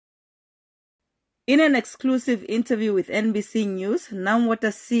In an exclusive interview with NBC News, NamWater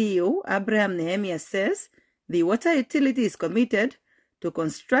CEO Abraham Nehemiah says the water utility is committed to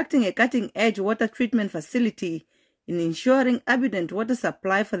constructing a cutting-edge water treatment facility in ensuring abundant water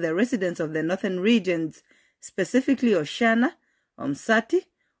supply for the residents of the northern regions, specifically Oshana, Omsati,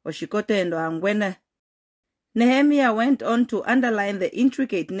 Oshikoto and Oangwena. Nehemiah went on to underline the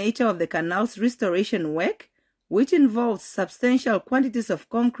intricate nature of the canal's restoration work, which involves substantial quantities of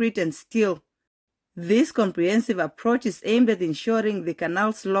concrete and steel. This comprehensive approach is aimed at ensuring the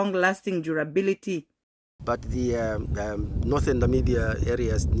canal's long-lasting durability. But the northern Namibia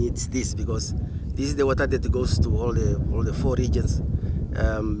areas needs this because this is the water that goes to all the four regions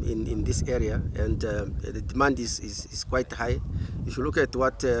in this area, and the demand is quite high. If you look at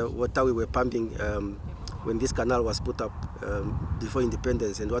what water we were pumping when this canal was put up before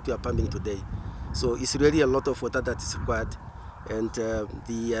independence and what we are pumping today, so it's really a lot of water that is required. And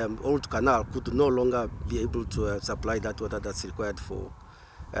the old canal could no longer be able to supply that water that's required for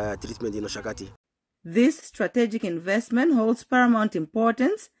treatment in Oshakati. This strategic investment holds paramount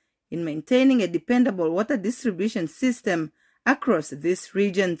importance in maintaining a dependable water distribution system across these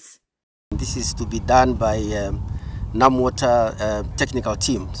regions. This is to be done by NamWater technical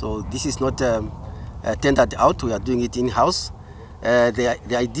team. So this is not tendered out, we are doing it in-house.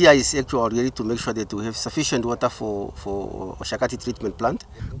 The idea is actually really to make sure that we have sufficient water for Oshakati treatment plant.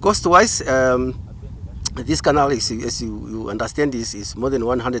 Cost-wise, this canal is, as you understand, is more than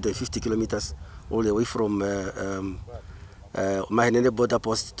 150 kilometers all the way from Mahenene border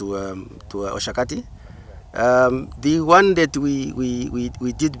post to Oshakati. The one that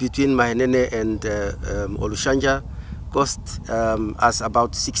we did between Mahenene and Olushanja cost us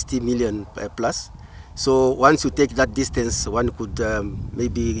about 60 million plus. So once you take that distance, one could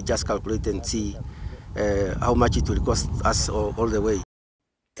maybe just calculate and see how much it will cost us all the way.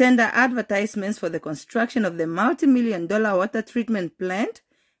 Tender advertisements for the construction of the multi-million-dollar water treatment plant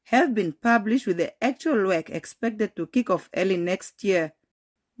have been published, with the actual work expected to kick off early next year.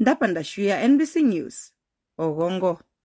 Ndapanda Shuya, NBC News, Ogongo.